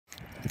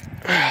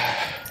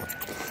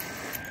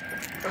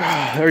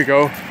There we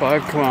go,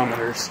 5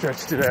 kilometers,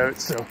 stretched it out.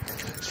 So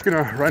just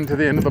gonna run to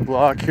the end of the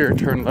block here,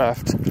 turn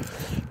left,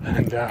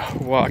 and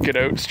walk it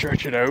out,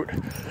 stretch it out,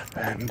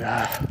 and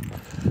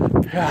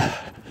yeah,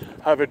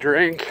 have a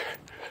drink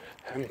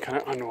and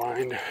kind of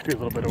unwind, do a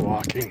little bit of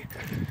walking,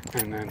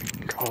 and then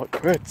call it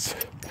quits.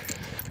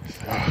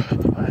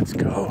 So let's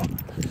go.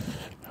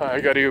 I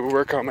got to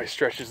work on my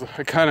stretches.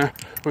 I kind of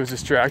was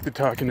distracted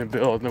talking to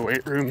Bill in the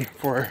weight room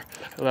before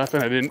I left,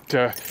 and I didn't,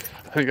 I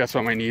think that's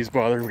why my knees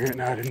bothered me right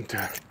now. I didn't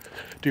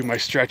do my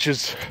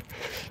stretches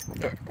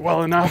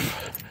well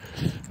enough.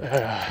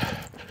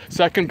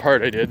 Second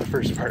part I did, the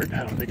first part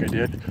I don't think I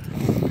did.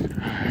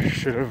 I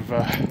should have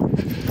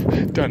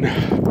done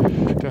it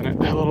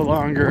a little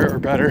longer or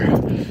better,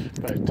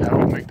 but I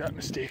won't make that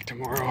mistake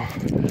tomorrow.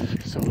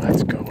 So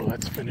let's go,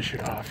 let's finish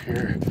it off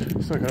here.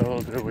 Still got a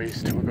little bit of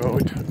ways to go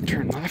to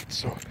turn left,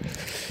 so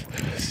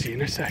see you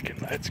in a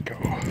second. Let's go.